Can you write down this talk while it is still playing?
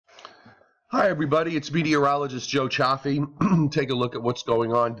Hi, everybody. It's meteorologist Joe Chaffee. Take a look at what's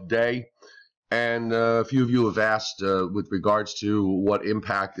going on today. And a few of you have asked with regards to what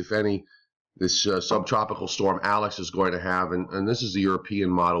impact, if any, this subtropical storm Alex is going to have. And this is the European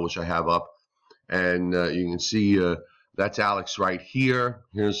model, which I have up. And you can see that's Alex right here.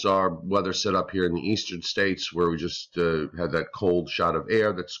 Here's our weather set up here in the eastern states, where we just had that cold shot of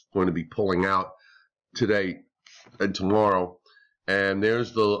air that's going to be pulling out today and tomorrow. And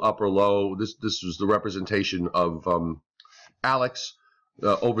there's the upper low. This was the representation of Alex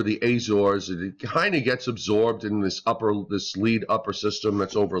over the Azores. It kind of gets absorbed in this lead upper system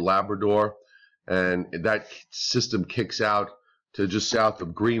that's over Labrador, and that system kicks out to just south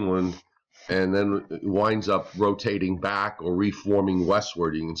of Greenland, and then it winds up rotating back or reforming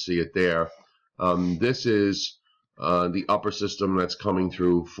westward. You can see it there. This is the upper system that's coming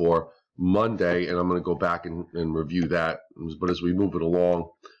through for Monday, and I'm going to go back and review that. But as we move it along,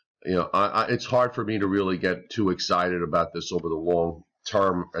 it's hard for me to really get too excited about this over the long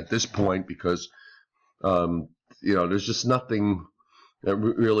term at this point, because there's just nothing that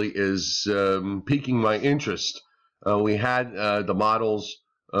really is piquing my interest. We had the models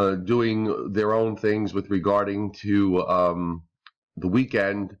doing their own things with regarding to the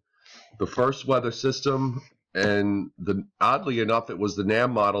weekend, the first weather system. And oddly enough, it was the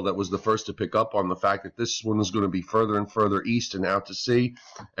NAM model that was the first to pick up on the fact that this one is going to be further and further east and out to sea,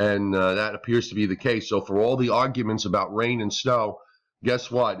 and that appears to be the case. So for all the arguments about rain and snow,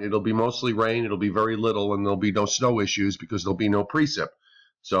 guess what? It'll be mostly rain, it'll be very little, and there'll be no snow issues because there'll be no precip.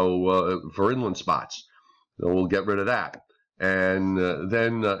 So for inland spots, so we'll get rid of that. And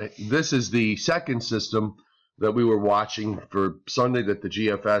then this is the second system that we were watching for Sunday that the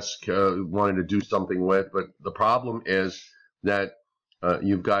GFS wanted to do something with. But the problem is that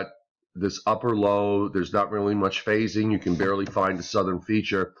you've got this upper low. There's not really much phasing. You can barely find a southern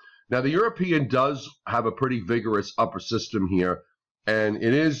feature. Now, the European does have a pretty vigorous upper system here, and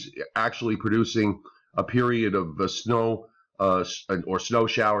it is actually producing a period of snow or snow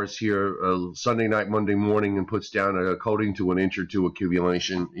showers here Sunday night, Monday morning, and puts down a coating to an inch or two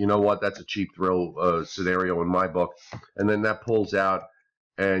accumulation. You know what? That's a cheap thrill scenario in my book. And then that pulls out,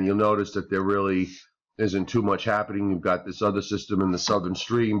 and you'll notice that there really isn't too much happening. You've got this other system in the southern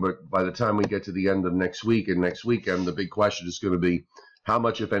stream, but by the time we get to the end of next week and next weekend, the big question is going to be how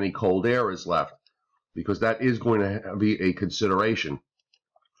much, if any, cold air is left, because that is going to be a consideration.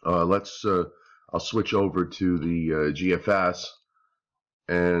 I'll switch over to the GFS,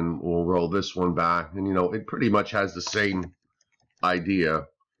 and we'll roll this one back. And, it pretty much has the same idea.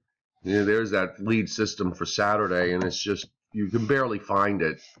 There's that lead system for Saturday, and it's just, you can barely find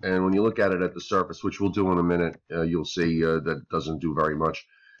it. And when you look at it at the surface, which we'll do in a minute, you'll see that it doesn't do very much.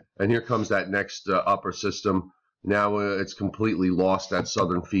 And here comes that next upper system. Now it's completely lost that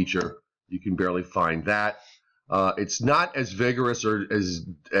southern feature. You can barely find that. It's not as vigorous or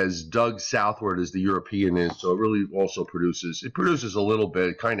as dug southward as the European is, so it really also produces a little bit.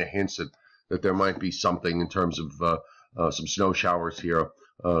 It kind of hints at that there might be something in terms of some snow showers here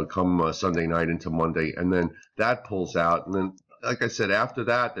come Sunday night into Monday, and then that pulls out. And then, like I said, after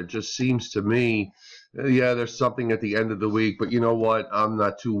that, there just seems to me, yeah, there's something at the end of the week, but you know what? I'm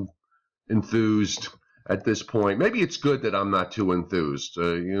not too enthused at this point. Maybe it's good that I'm not too enthused.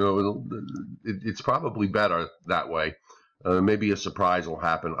 It's probably better that way. Maybe a surprise will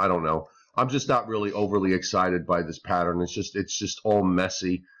happen. I don't know. I'm just not really overly excited by this pattern. It's just all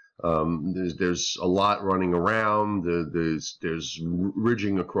messy. There's a lot running around. There's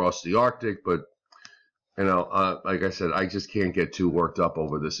ridging across the Arctic, but like I said, I just can't get too worked up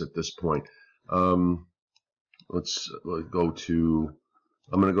over this at this point. Let's go to.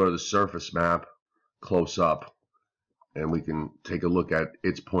 I'm going to go to the surface map close up, and we can take a look at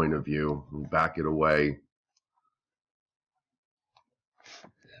its point of view and back it away.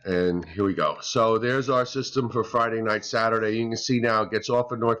 And here we go. So there's our system for Friday night, Saturday. You can see now it gets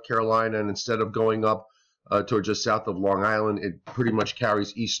off of North Carolina, and instead of going up towards just south of Long Island, it pretty much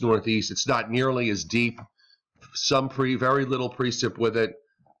carries east-northeast. It's not nearly as deep. Very little precip with it,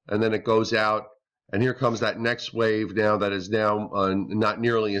 and then it goes out. And here comes that next wave now that is now not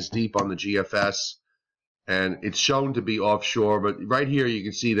nearly as deep on the GFS. And it's shown to be offshore, but right here you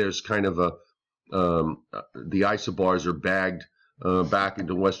can see there's kind of the isobars are bagged back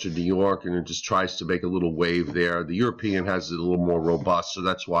into western New York, and it just tries to make a little wave there. The European has it a little more robust, so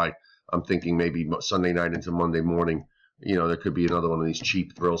that's why I'm thinking maybe Sunday night into Monday morning, there could be another one of these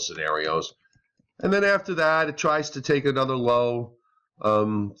cheap thrill scenarios. And then after that, it tries to take another low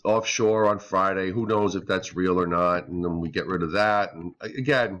offshore on Friday. Who knows if that's real or not, and then we get rid of that. And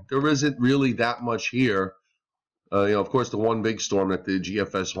again, there isn't really that much here Of course, the one big storm that the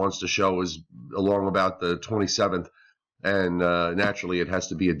GFS wants to show is along about the 27th, and naturally it has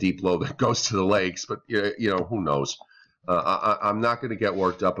to be a deep low that goes to the lakes. But who knows? I'm not going to get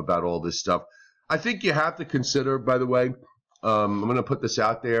worked up about all this stuff. I think you have to consider, by the way, I'm going to put this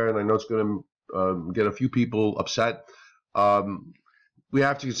out there, and I know it's going to get a few people upset. We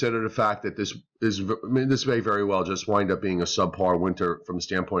have to consider the fact that this may very well just wind up being a subpar winter from the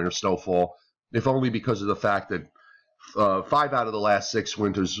standpoint of snowfall, if only because of the fact that 5 out of the last 6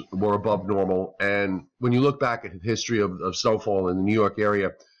 winters were above normal. And when you look back at the history of snowfall in the New York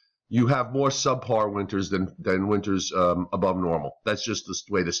area, you have more subpar winters than winters above normal. That's just the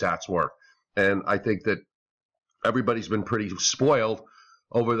way the stats work. And I think that everybody's been pretty spoiled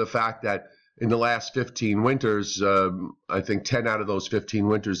over the fact that in the last 15 winters, I think 10 out of those 15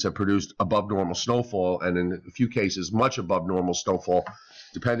 winters have produced above normal snowfall, and in a few cases, much above normal snowfall,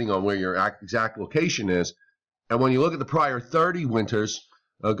 depending on where your exact location is. And when you look at the prior 30 winters,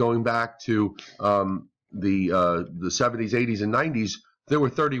 going back to the 70s, 80s, and 90s, there were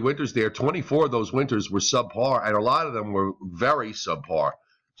 30 winters there. 24 of those winters were subpar, and a lot of them were very subpar.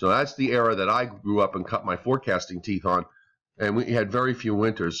 So that's the era that I grew up and cut my forecasting teeth on, and we had very few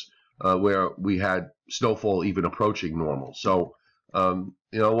winters where we had snowfall even approaching normal. So you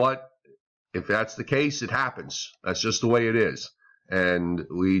know what? If that's the case, it happens. That's just the way it is, and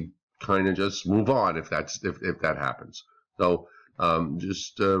we kind of just move on if that happens. So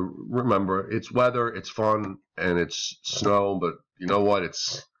just remember, it's weather, it's fun, and it's snow. But you know what?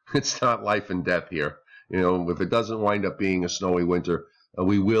 It's not life and death here. If it doesn't wind up being a snowy winter,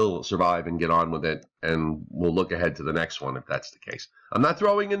 we will survive and get on with it, and we'll look ahead to the next one if that's the case. I'm not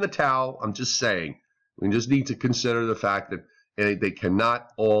throwing in the towel. I'm just saying we just need to consider the fact that they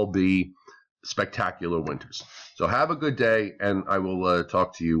cannot all be spectacular winters. So have a good day, and I will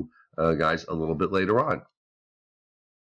talk to you guys a little bit later on.